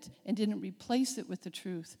pulled it and didn't replace it with the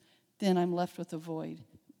truth, then I'm left with a void.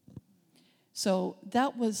 So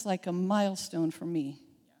that was like a milestone for me.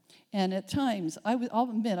 And at times, I'll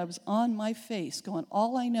admit, I was on my face going,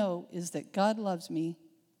 all I know is that God loves me.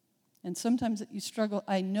 And sometimes you struggle.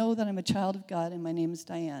 I know that I'm a child of God and my name is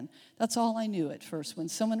Diane. That's all I knew at first. When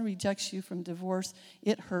someone rejects you from divorce,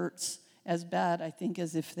 it hurts as bad, I think,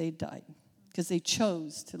 as if they died. Because they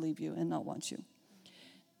chose to leave you and not want you.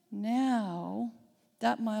 Now,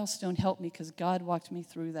 that milestone helped me because God walked me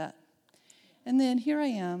through that. And then here I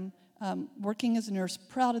am, working as a nurse,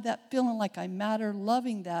 proud of that, feeling like I matter,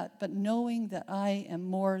 loving that, but knowing that I am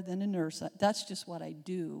more than a nurse. That's just what I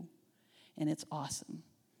do, and it's awesome.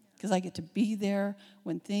 Because I get to be there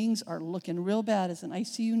when things are looking real bad as an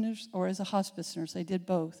ICU nurse or as a hospice nurse. I did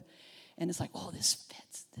both. And it's like, oh, this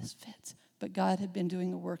fits. But God had been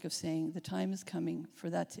doing a work of saying the time is coming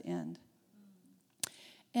for that to end.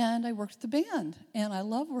 And I worked the band, and I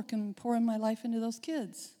love working, pouring my life into those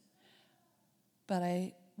kids. But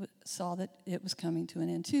I saw that it was coming to an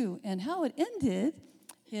end too. And how it ended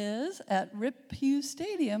is at Rip Hughes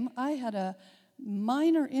Stadium, I had a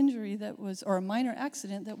minor injury or a minor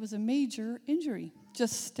accident that was a major injury.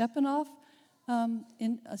 Just stepping off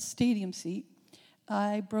in a stadium seat.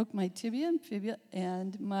 I broke my tibia and fibula,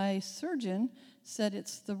 and my surgeon said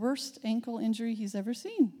it's the worst ankle injury he's ever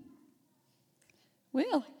seen.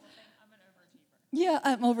 Well, yeah,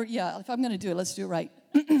 I'm over. Yeah, if I'm going to do it, let's do it right.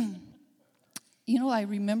 I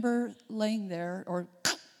remember laying there,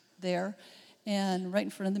 and right in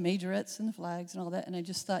front of the majorettes and the flags and all that, and I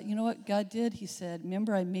just thought, you know what God did? He said,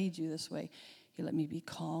 remember, I made you this way. He let me be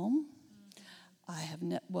calm. I have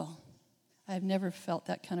never felt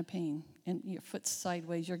that kind of pain. And your foot's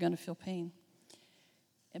sideways, you're going to feel pain.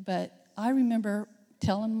 But I remember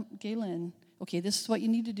telling Galen, okay, this is what you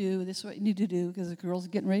need to do, because the girl's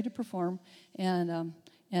getting ready to perform. And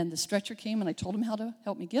the stretcher came, and I told him how to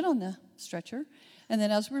help me get on the stretcher. And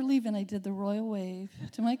then as we're leaving, I did the royal wave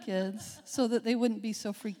to my kids so that they wouldn't be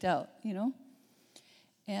so freaked out,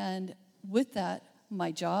 And with that,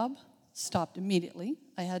 my job stopped immediately.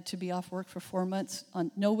 I had to be off work for 4 months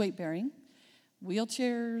on no weight bearing.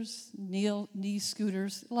 Wheelchairs, knee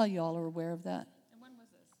scooters, a lot of y'all are aware of that. And when was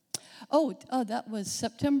this? Oh, that was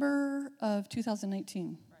September of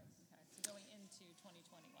 2019. Right, okay. So going into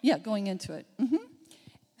 2021. Yeah, going into it. Mm-hmm.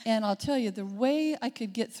 And I'll tell you, the way I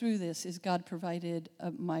could get through this is God provided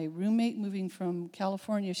my roommate moving from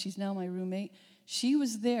California. She's now my roommate. She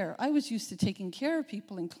was there. I was used to taking care of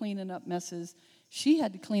people and cleaning up messes. She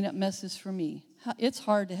had to clean up messes for me. It's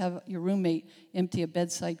hard to have your roommate empty a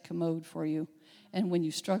bedside commode for you. And when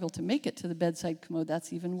you struggle to make it to the bedside commode,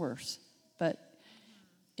 that's even worse. But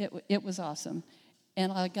it was awesome.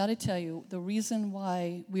 And I got to tell you, the reason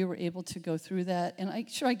why we were able to go through that, and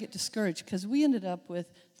I get discouraged, because we ended up with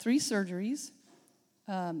 3 surgeries,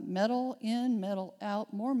 metal in, metal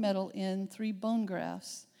out, more metal in, 3 bone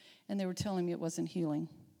grafts, and they were telling me it wasn't healing.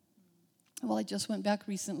 Well, I just went back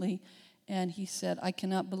recently, and he said, I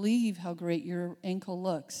cannot believe how great your ankle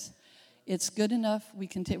looks. It's good enough. We're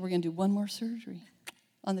going to do 1 more surgery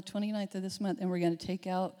on the 29th of this month, and we're going to take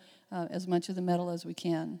out as much of the metal as we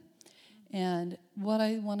can. And what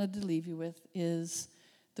I wanted to leave you with is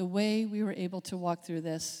the way we were able to walk through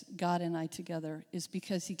this, God and I together, is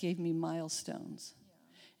because he gave me milestones. Yeah.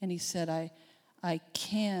 And he said, I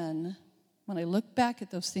can, when I look back at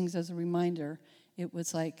those things as a reminder, it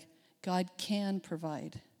was like, God can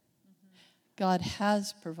provide. Mm-hmm. God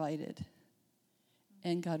has provided.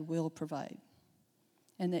 And God will provide.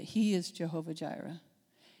 And that he is Jehovah Jireh.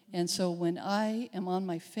 And so when I am on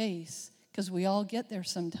my face, because we all get there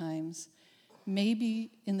sometimes,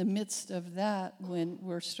 maybe in the midst of that, when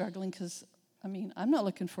we're struggling, because, I'm not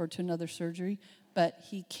looking forward to another surgery, but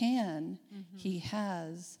he can, he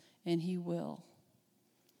has, and he will.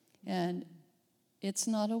 And it's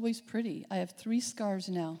not always pretty. I have 3 scars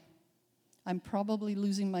now. I'm probably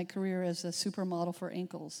losing my career as a supermodel for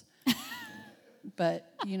ankles.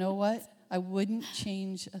 But you know what? I wouldn't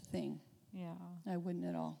change a thing. Yeah. I wouldn't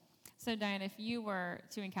at all. So, Diane, if you were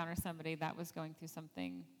to encounter somebody that was going through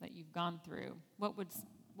something that you've gone through, what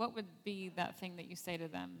would be that thing that you say to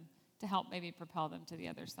them to help maybe propel them to the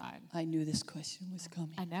other side? I knew this question was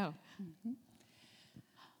coming. I know. Mm-hmm.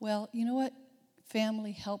 Well, you know what?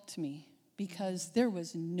 Family helped me, because there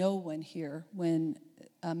was no one here when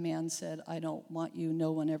a man said, I don't want you,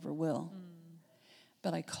 no one ever will.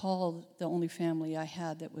 But I called the only family I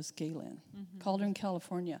had that was Galen. Called her in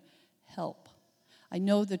California, help. I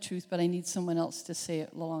know the truth, but I need someone else to say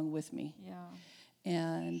it along with me. Yeah.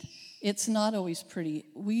 And it's not always pretty.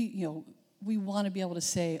 We want to be able to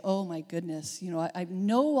say, oh my goodness, I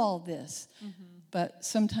know all this. But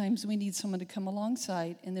sometimes we need someone to come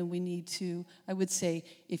alongside, and then we need to, I would say,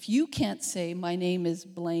 if you can't say, my name is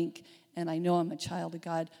blank, and I know I'm a child of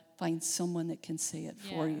God, find someone that can say it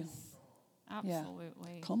for you.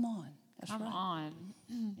 Absolutely. Yeah. Come on. That's Come right. on.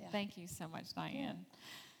 Yeah. Thank you so much, Diane.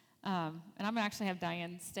 And I'm going to actually have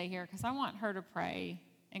Diane stay here, because I want her to pray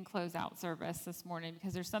and close out service this morning,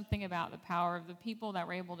 because there's something about the power of the people that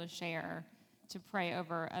we're able to share to pray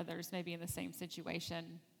over others maybe in the same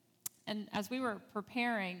situation. And as we were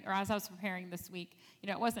preparing, or as I was preparing this week,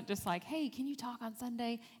 it wasn't just like, hey, can you talk on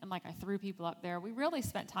Sunday? And like I threw people up there. We really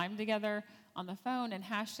spent time together on the phone and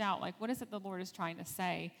hashed out, like, what is it the Lord is trying to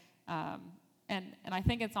say? And I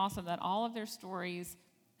think it's awesome that all of their stories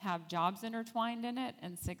have jobs intertwined in it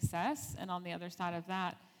and success, and on the other side of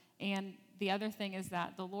that. And the other thing is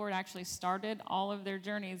that the Lord actually started all of their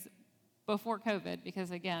journeys before COVID, because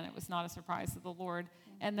again, it was not a surprise to the Lord.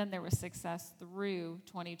 And then there was success through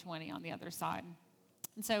 2020 on the other side.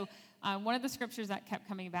 And so one of the scriptures that kept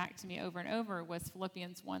coming back to me over and over was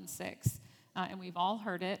Philippians 1:6. And we've all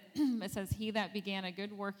heard it. It says, he that began a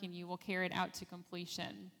good work in you will carry it out to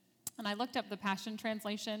completion. And I looked up the Passion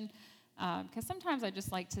Translation, because sometimes I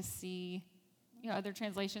just like to see other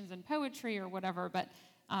translations in poetry or whatever. But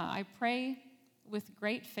I pray with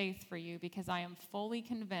great faith for you, because I am fully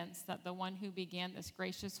convinced that the one who began this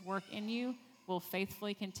gracious work in you will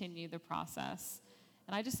faithfully continue the process.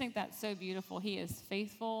 And I just think that's so beautiful. He is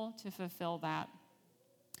faithful to fulfill that.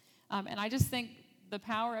 And I just think the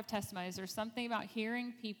power of testimonies, there's something about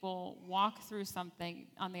hearing people walk through something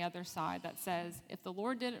on the other side that says, if the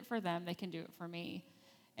Lord did it for them, they can do it for me.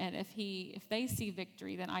 And if they see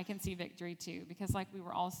victory, then I can see victory too. Because like we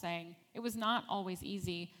were all saying, it was not always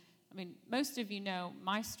easy. I mean, most of you know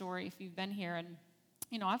my story if you've been here. And,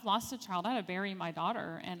 I've lost a child. I had to bury my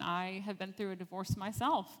daughter. And I have been through a divorce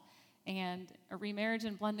myself and a remarriage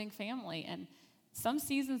and blending family. And some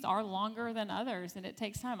seasons are longer than others, and it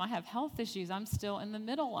takes time. I have health issues I'm still in the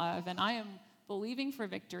middle of, and I am believing for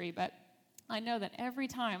victory. But I know that every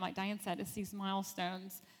time, like Diane said, it's these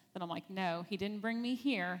milestones that I'm like, no, he didn't bring me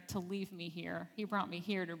here to leave me here. He brought me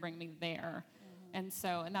here to bring me there.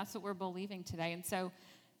 Mm-hmm. And that's what we're believing today. And so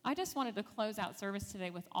I just wanted to close out service today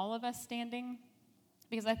with all of us standing,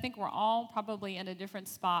 because I think we're all probably in a different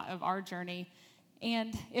spot of our journey.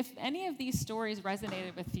 And if any of these stories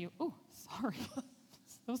resonated with you, oh, sorry. There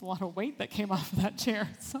was a lot of weight that came off of that chair.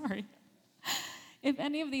 Sorry. If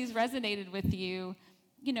any of these resonated with you,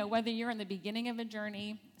 whether you're in the beginning of a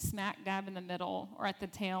journey, smack dab in the middle, or at the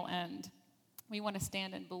tail end, we want to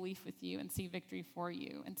stand in belief with you and see victory for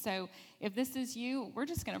you. And so if this is you, we're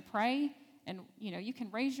just going to pray. And, you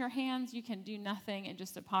can raise your hands. You can do nothing in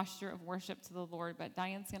just a posture of worship to the Lord. But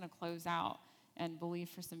Diane's going to close out and believe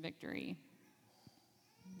for some victory.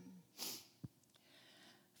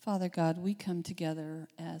 Father God, we come together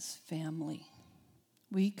as family.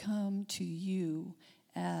 We come to you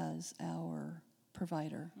as our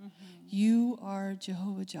provider. Mm-hmm. You are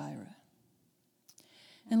Jehovah Jireh.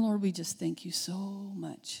 And Lord, we just thank you so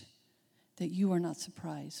much that you are not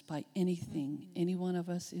surprised by anything any one of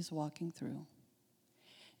us is walking through.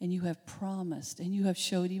 And you have promised, and you have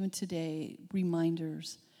showed even today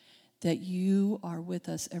reminders that you are with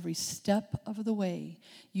us every step of the way.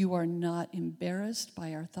 You are not embarrassed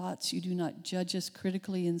by our thoughts. You do not judge us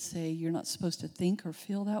critically and say you're not supposed to think or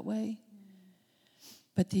feel that way.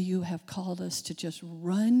 But that you have called us to just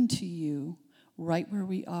run to you right where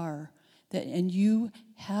we are. And you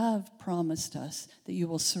have promised us that you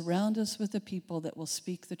will surround us with the people that will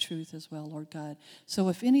speak the truth as well, Lord God. So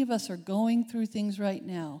if any of us are going through things right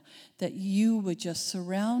now, that you would just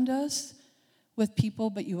surround us with people,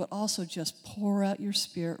 but you would also just pour out your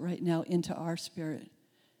spirit right now into our spirit.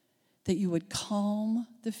 That you would calm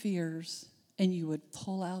the fears and you would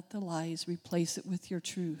pull out the lies, replace it with your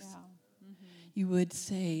truth. Yeah. Mm-hmm. You would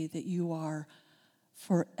say that you are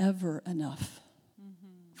forever enough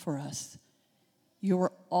for us.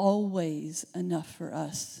 You're always enough for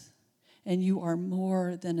us. And you are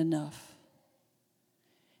more than enough.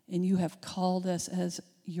 And you have called us as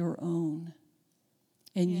your own.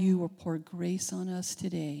 And you will pour grace on us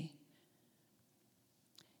today.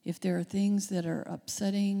 If there are things that are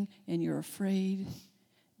upsetting and you're afraid,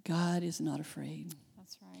 God is not afraid.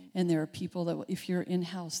 That's right. And there are people that, if you're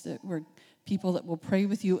in-house, that we're people that will pray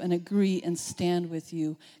with you and agree and stand with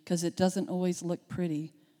you, because it doesn't always look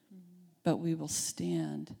pretty, but we will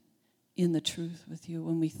stand in the truth with you.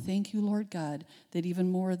 And we thank you, Lord God, that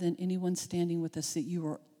even more than anyone standing with us, that you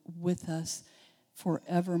are with us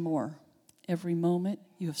forevermore. Every moment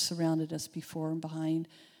you have surrounded us before and behind,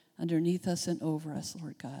 underneath us and over us,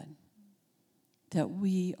 Lord God, that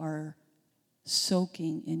we are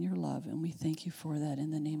soaking in your love, and we thank you for that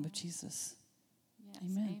in the name of Jesus. Yes,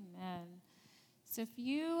 amen. Amen. So if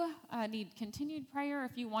you need continued prayer,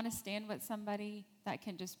 if you want to stand with somebody that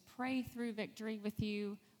can just pray through victory with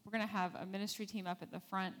you, we're going to have a ministry team up at the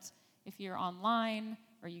front. If you're online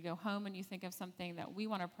or you go home and you think of something that we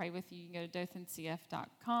want to pray with you, you can go to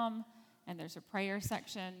dothancf.com, and there's a prayer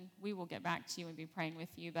section. We will get back to you and be praying with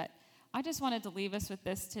you. But I just wanted to leave us with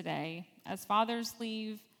this today. As fathers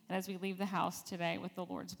leave, and as we leave the house today with the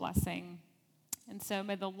Lord's blessing. And so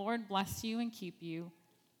may the Lord bless you and keep you.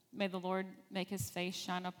 May the Lord make his face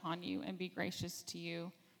shine upon you and be gracious to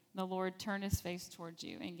you. The Lord turn his face towards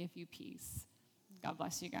you and give you peace. God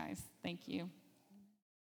bless you guys. Thank you.